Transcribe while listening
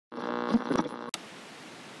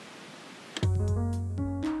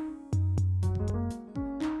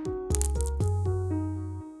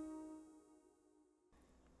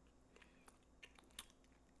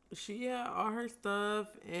She had all her stuff,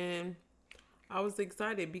 and I was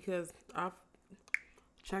excited because I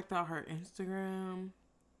checked out her Instagram,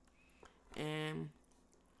 and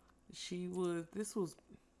this was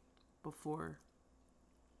before,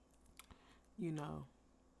 you know,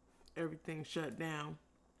 everything shut down.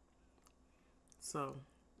 So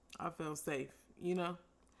I felt safe, you know.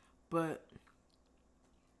 But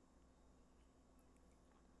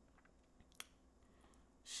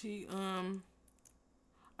she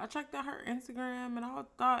I checked out her Instagram and I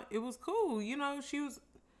thought it was cool. You know, she was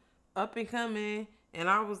up and coming, and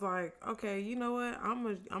I was like, okay, you know what?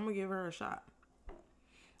 I'm gonna give her a shot.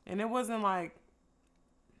 And it wasn't like,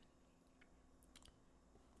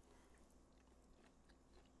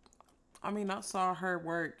 I mean, I saw her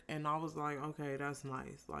work and I was like, okay, that's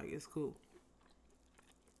nice. Like, it's cool.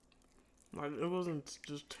 Like, it wasn't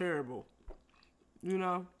just terrible, you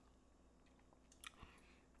know?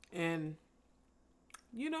 And,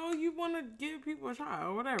 you know, you want to give people a shot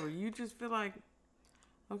or whatever. You just feel like,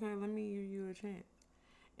 okay, let me give you a chance.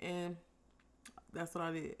 And that's what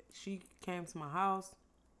I did. She came to my house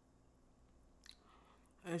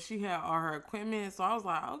and she had all her equipment. So I was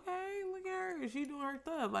like, okay, look at her. She doing her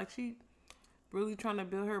stuff. Like, she really trying to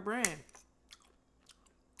build her brand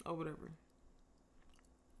or whatever.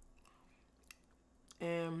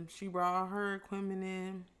 And she brought all her equipment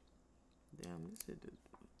in. Damn, this shit is...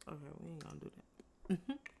 Okay, we ain't gonna do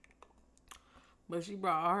that. But she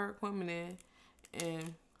brought all her equipment in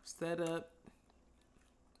and set up.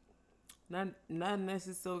 Not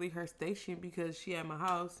necessarily her station because she at my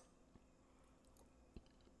house.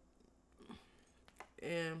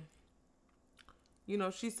 And, you know,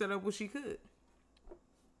 she set up what she could.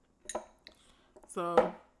 So, let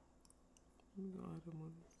me go ahead and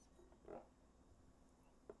move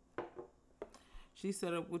this. She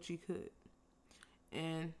set up what she could.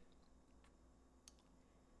 And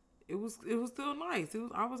it was still nice.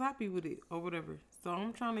 I was happy with it or whatever. So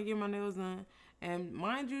I'm trying to get my nails done. And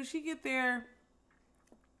mind you, she get there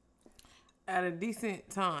at a decent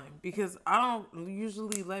time because I don't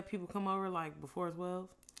usually let people come over like before 12.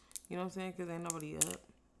 You know what I'm saying? Because ain't nobody up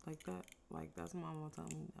like that. Like, that's my mama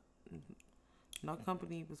telling me. No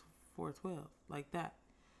company before 12 like that.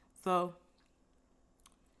 So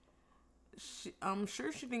I'm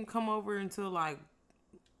sure she didn't come over until like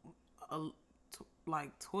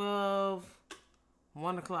 12,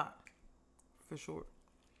 1 o'clock for sure.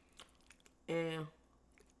 And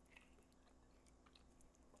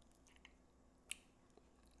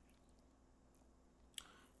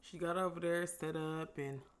she got over there, set up,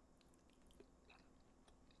 and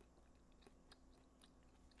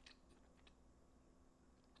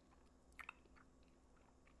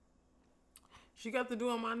she got to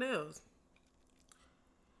doing my nails.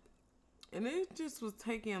 And it just was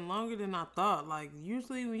taking longer than I thought. Like,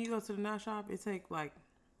 usually when you go to the nail shop, it takes like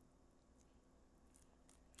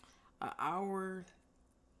an hour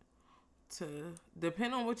to,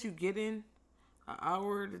 depend on what you get in, an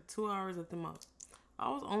hour to 2 hours at the most. I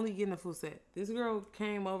was only getting a full set. This girl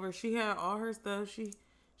came over. She had all her stuff.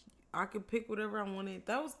 I could pick whatever I wanted.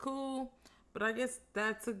 That was cool. But I guess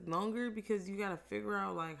that took longer because you got to figure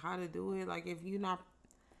out like how to do it. Like, if you're not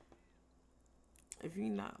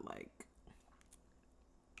like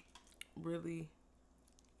really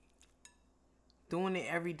doing it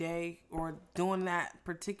every day or doing that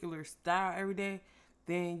particular style every day,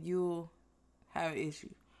 then you'll have an issue.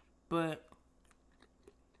 But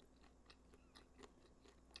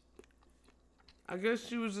I guess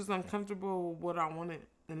she was just uncomfortable with what I wanted.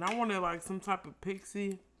 And I wanted like some type of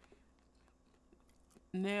pixie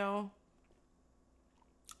nail.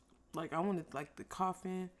 Like, I wanted like the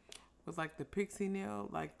coffin with like the pixie nail,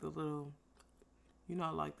 like the little, you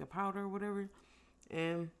know, like the powder or whatever.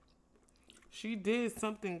 And she did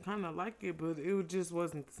something kind of like it, but it just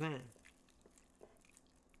wasn't the same.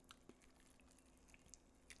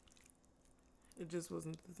 It just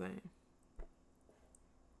wasn't the same.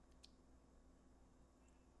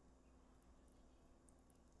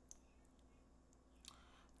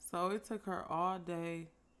 So it took her all day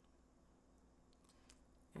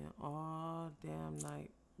and all damn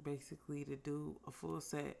night basically to do a full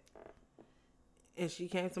set. And she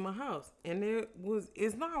came to my house. And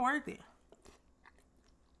it's not worth it.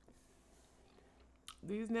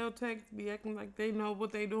 These nail techs be acting like they know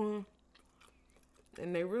what they doing.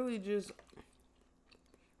 And they really just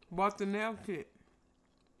bought the nail kit.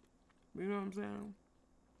 You know what I'm saying?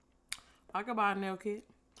 I could buy a nail kit.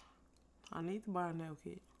 I need to buy a nail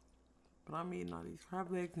kit. But I'm eating all these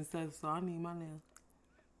crab legs and stuff, so I need my nails.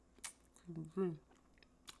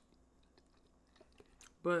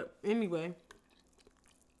 But anyway,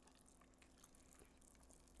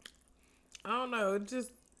 I don't know.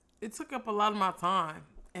 It took up a lot of my time,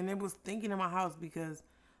 and it was thinking in my house because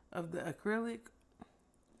of the acrylic.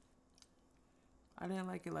 I didn't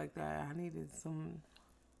like it like that. I needed some.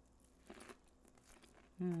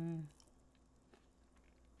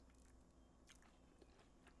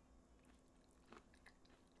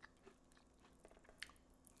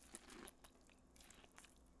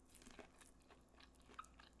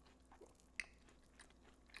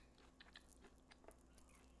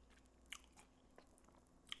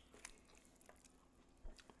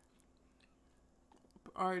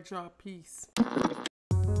 All right, y'all. Peace.